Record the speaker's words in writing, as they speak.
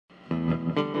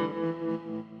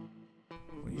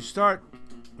When you start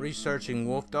researching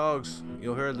wolf dogs,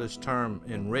 you'll hear this term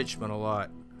enrichment a lot.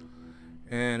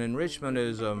 And enrichment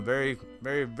is very,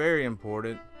 very, very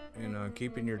important in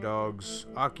keeping your dogs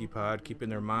occupied, keeping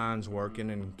their minds working,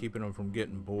 and keeping them from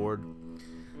getting bored.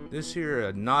 This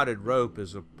here knotted rope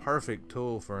is a perfect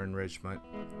tool for enrichment.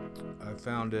 I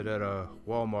found it at a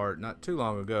Walmart not too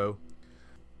long ago.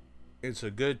 It's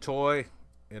a good toy.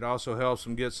 It also helps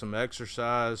them get some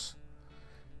exercise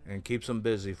and keeps them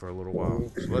busy for a little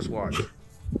while. So let's watch.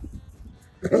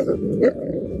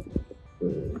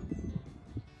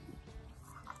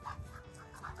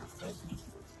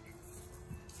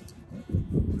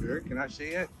 Sure, can I see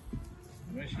it?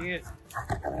 Can I see it?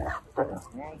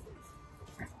 Come on.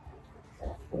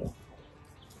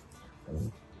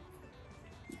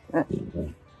 Can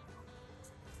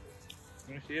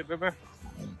you see it, baby?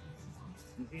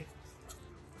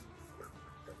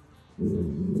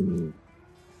 You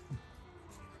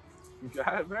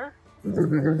got it, Bear?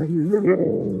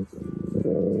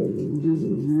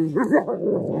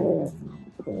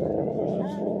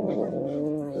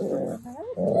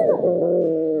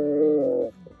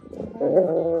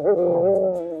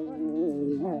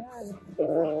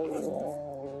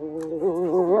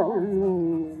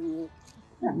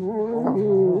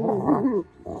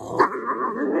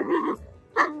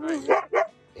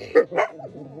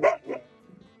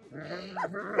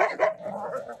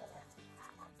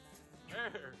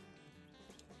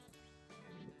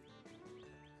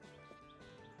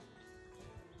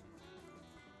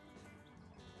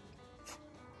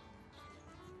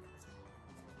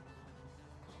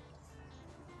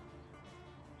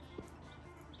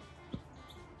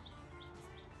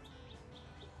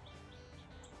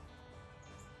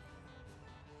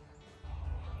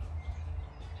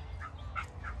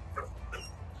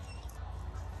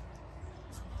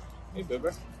 Hey, baby.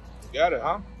 You got it,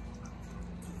 huh?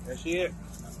 Can I see it?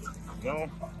 No?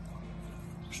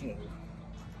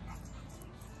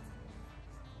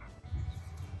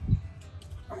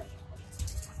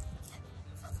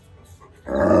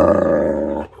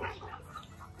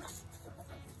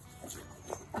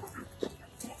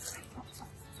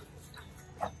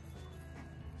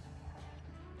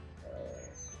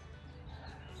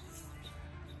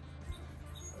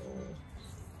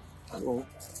 Oh.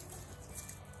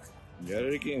 Got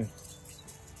it again.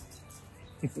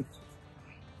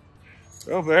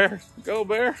 Go, Bear. Go,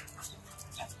 Bear.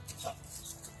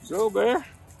 Go, Bear.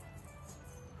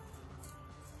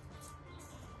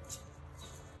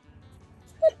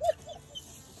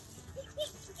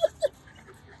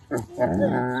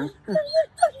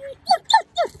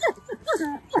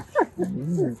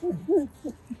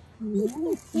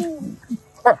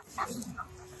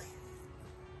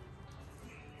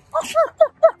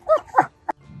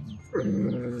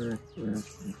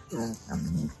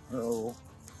 Oh,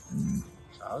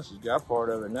 Alice has got part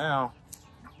of it now.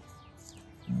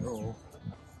 Oh,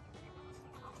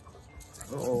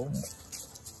 oh,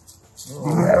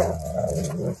 oh,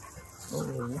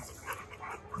 oh,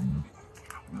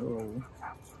 oh.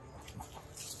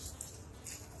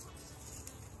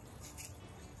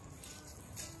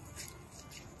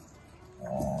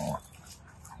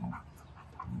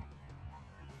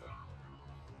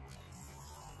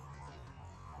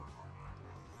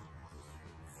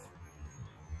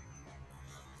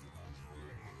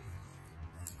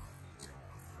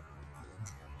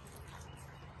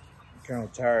 Kind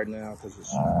of tired now because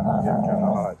it's getting kind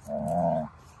of hot.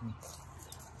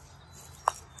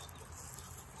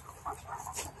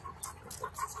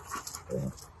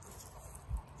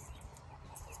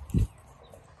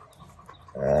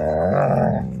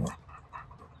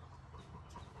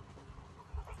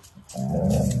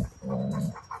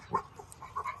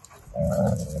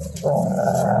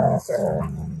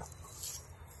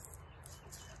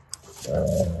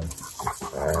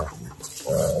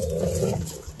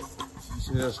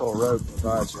 See, this whole road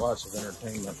provides lots of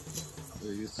entertainment for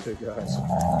these two guys.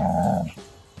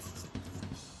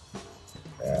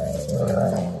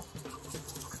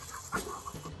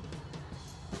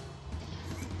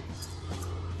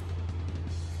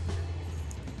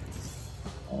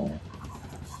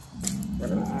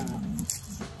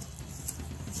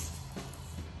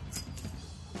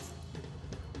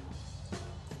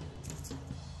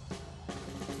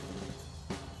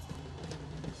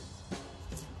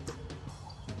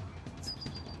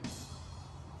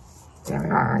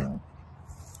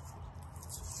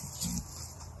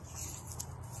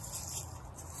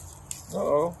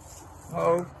 Uh-oh.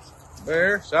 Oh,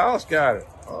 Bear. Silas got it.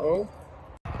 Uh-oh.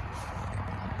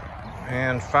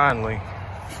 And finally,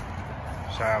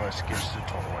 Silas gets the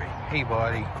toy. Hey,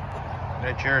 buddy.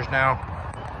 That's yours now?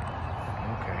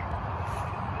 Okay.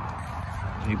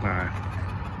 Say bye.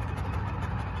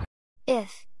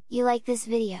 If you like this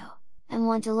video, and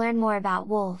want to learn more about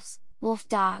wolves, wolf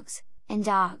dogs, and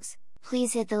dogs,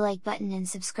 please hit the like button and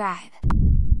subscribe.